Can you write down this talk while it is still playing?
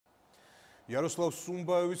იაროსლავ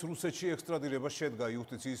სუმბაევის რუსეთში ექსტრადირება შედგა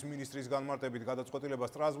იუსტიციის მინისტრის განმარტებით გადაწყვეტილება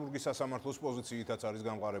სტრასბურგის სასამართლოს პოზიციითაც არის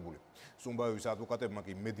გამყარებული. სუმბაევის ადვოკატებმა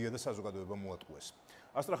კი მედია და საზოგადოება მოატყუეს.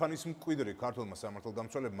 ასტრახანის მკვიდრი ქართველმა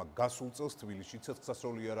სამართალდამცველებმა გასულ წელს თბილისში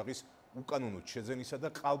ცეცხლსასროლი იარაღის უკანონოდ შეძენისა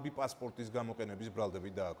და ყალბი პასპორტის გამოყენების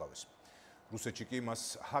ბრალდებით დააკავეს. რუსეთში კი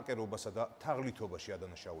მას ჰაკერობასა და თაღლითობაში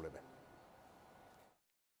ადანაშაულებენ.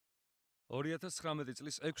 2019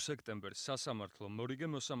 წლის 6 სექტემბერს სასამართლომ მორიგე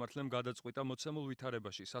მოსამართლემ გადაწყვიტა მოცემულ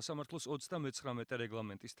ვითარებაში სასამართლოს 39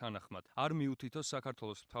 რეგლამენტის თანახმად არ მიუთითოს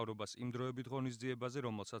საქართველოს მთავრობას იმ დროებით ღონისძიებაზე,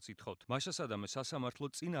 რომელსაც ითხოვთ. მაშასადამე სასამართლო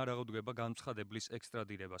წინ არ აღუდგება განცხადებლის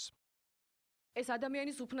ექსტრადირებას. ეს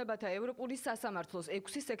ადამიანის უფლებათა ევროპული სასამართლოს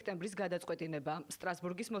 6 სექტემბრის გადაწყვეტილება.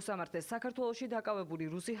 სტრასბურგის მოსამართლეს საქართველოში დაკავებული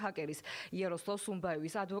რუსი ჰაკერის იაროსლავ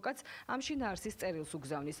სუმბაევის ადვოკატს ამ შინაარსის წერილს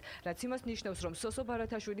უგზავნის, რაც იმას ნიშნავს, რომ სოსო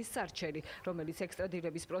ბარათაშვილის სარჩელი, რომელიც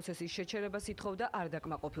ექსტრადირების პროცესის შეჩერებას ითხოვდა, არ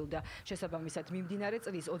დაკმაყოფილდა. შესაბამისად, მიმდინარე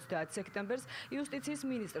წლის 30 სექტემბერს იუსტიციის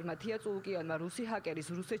მინისტრმა თია წულუკიანმა რუსი ჰაკერის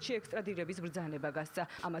რუსეთში ექსტრადირების ბრძანება გასცა.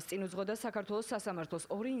 ამას წინ უძღოდა საქართველოს სასამართლოს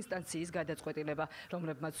 2 ინსტანციის გადაწყვეტილება,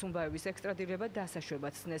 რომლებმაც სუმბაევის ექსტრადირება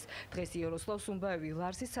დასაშვებად ცნეს. დღეს იაროსლავ სუმბაევი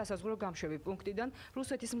ლარსის სასაზღვრო გამშვები პუნქტიდან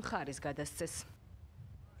რუსეთის მხარეს გადასცეს.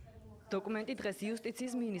 დოკუმენტი დღეს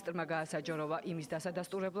იუსტიციის მინისტრმა გაასაჯაროვა იმის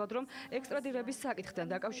დასადასტურებლად, რომ ექსტრადირების საკითხთან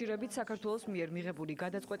დაკავშირებით საქართველოს მიერ მიღებული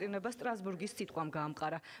გადაწყვეტილება სტრასბურგის სიტყვამ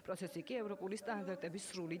გაამყარა. პროცესი კი ევროპული სტანდარტების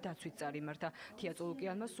სრული დაცვით წარიმართა. თია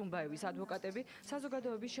წულუკიანმა სუმბაევის ადვოკატები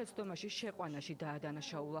საზოგადოების შეცდომაში შეყვანაში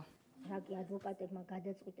დაადანაშაულა. რაკი ადვოკატებმა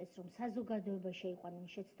გადაწყვიტეს, რომ საზოგადოება შეიყვანონ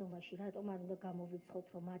შეცდომაში, რატომ არ უნდა გამოვიცხოთ,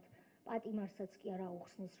 რომ მათ პატიმარსაც კი არ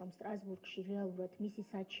აუხსნეს, რომ სტრასბურგში რეალურად მისი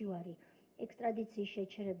საჩივარი ექსტრადიციის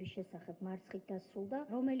შეჩერების შესახებ მარცხით დასრულდა,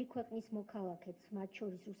 რომელი ქვეყნის მოქალაქეც, მათ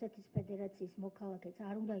შორის რუსეთის ფედერაციის მოქალაქეც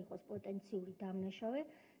არ უნდა იყოს პოტენციური დამნაშავე,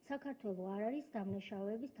 საქართველო არ არის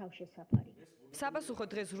დამნაშავეების თავშესაფარი. საპასუხო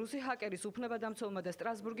დღეს რუსი ჰაკერის უფლებადამცველმა და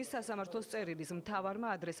სტრასბურგის სასამართლოს წერილის მთავარმა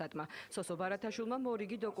ადრესატმა სოსო ბარათაშვილმა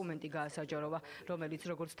მორიგი დოკუმენტი გაასაჯაროვა, რომელიც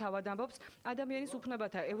როგორც თავად ამბობს, ადამიანის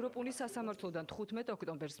უფლებათა ევროპული სასამართლოდან 15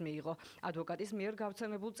 ოქტომბერს მიიღო. ადვოკატის მიერ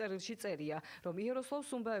გავრცელებულ წერილში წერია, რომ იაროსლავ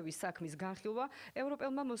სუმბაევის საქმის განხილვა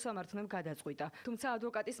ევროპელმა მოსამართლემ გადაწყვიტა. თუმცა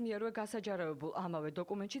ადვოკატის მიერვე გასაჯაროებულ ამავე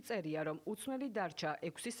დოკუმენტში წერია, რომ უცვლელი დარჩა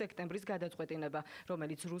 6 სექტემბრის გადაწყვეტილება,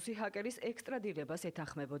 რომელიც რუსი ჰაკერის ექსტრადირებას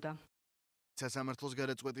ეთანხმებოდა. სასამართლოს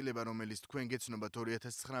გადაწყვეტილება, რომელიც თქვენ გეცნობათ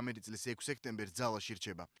 2019 წლის 6 სექტემბერს ძალაში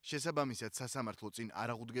რჩება. შესაბამისად, სასამართლო წინ არ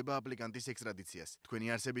აღუდგება აპლიკანტის ექსტრადიციას. თქვენი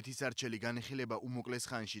არსებითი სარჩელი განიხილება უმოკლეს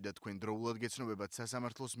ხანში და თქვენ დროულად გეცნობებათ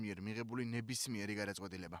სასამართლოს მიერ მიღებული ნებისმიერი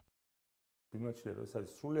გადაწყვეტილება. მიმაჩნია, რომ ეს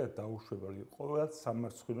არის სრულიად დაუშვებელი ყველა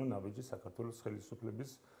სამარცხვინო ნაბიჯი საქართველოს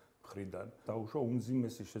ხელისუფლების მხრიდან. დაუშვა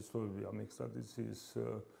უმძიმესი შეცდომები ამ ექსტრადიციის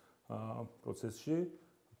პროცესში.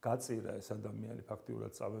 გაწირა ეს ადამიანი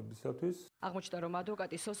ფაქტიურად წამებისათვის. აღმოჩნდა, რომ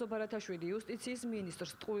ადვოკატი სოსო ბარათაშვილი იუსტიციის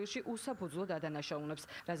მინისტრს ტყუილში უსაფუძვლოდ ადანაშაულებს,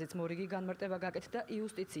 რაზეც მორიგი განმარტება გაკეთდა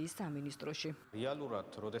იუსტიციის სამინისტროში. რეალურად,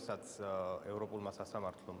 როდესაც ევროპულმა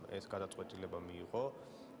სასამართლომ ეს გადაწყვეტილება მიიღო,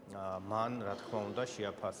 მან, რა თქმა უნდა,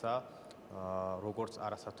 შეაფასა როგორც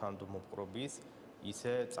არასათანადო მოპყრობის,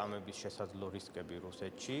 ისე წამების შესაძლო რისკები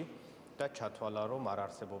რუსეთში და ჩათვალა, რომ არ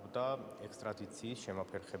არსებობდა ექსტრადიციის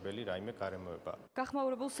შემაფერხებელი რაიმე გარემოება.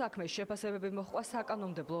 გახმაურებულ საქმეს შეფასებები მოჰყვა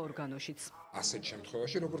საკანონმდებლო ორგანოშიც. ასეთ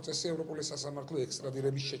შემთხვევაში, როგორც წესი, ევროპული სასამართლო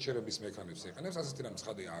ექსტრადირების შეჩერების მექანიზმს ეყენებს, ასეთი რამ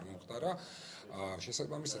ცხადია არ მომხდარა.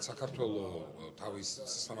 შესაბამისად, საქართველო თავის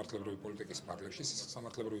სამართლებრივი პოლიტიკის ფარგლებში,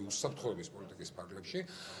 სამართლებრივი უსაფრთხოების პოლიტიკის ფარგლებში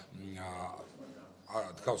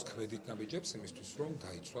დგავს ქმედით ნაბიჯებს იმისთვის, რომ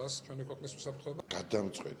დაიცვას ჩვენი ქვეყნის უსაფრთხოება.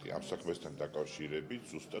 გადამწყვეტი ამ საქმესთან დაკავშირებით,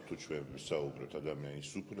 ზუსტად თუ ჩვენ ვისაუბრებთ ადამიანის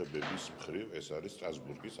უფლებების მხრივ, ეს არის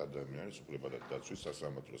სტრასბურგის ადამიანის უფლებათა დაცვის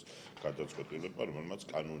სასამართლოს გადაწყვეტილება, რომელმაც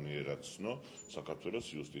კანონიერად ცნო საქართველოს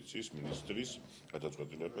იუსტიციის მინისტრის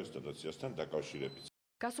გადაწყვეტილება ექსტრადიციასთან დაკავშირებით.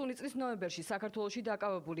 გასული წლის ნოემბერში საქართველოში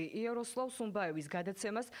დაკავებული იაროსლავ სუმბაევის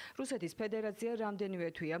გადაცემას რუსეთის ფედერაცია რამდენიმე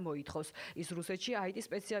თვეა მოითხოვს. ის რუსეთში IT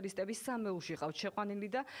სპეციალისტების სამეულში ყავთ შეყვანილი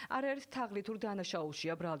და არაერთ თაღლითურ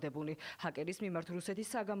დანაშაულშია ბრალდებული. ჰაკერის მიმართ რუსეთის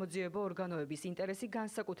საგამოძიებო ორგანოების ინტერესი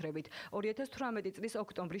განსაკუთრებით 2018 წლის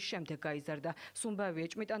ოქტომბრის შემდეგ გაიზარდა. სუმბაევი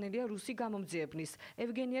ეჭმიტანილია რუსი გამომძიებლის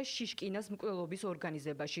ევგენია შიშკინას მკვლელობის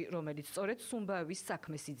ორგანიზებაში, რომელიც სწორედ სუმბაევის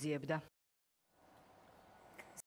საქმეს იძიებდა.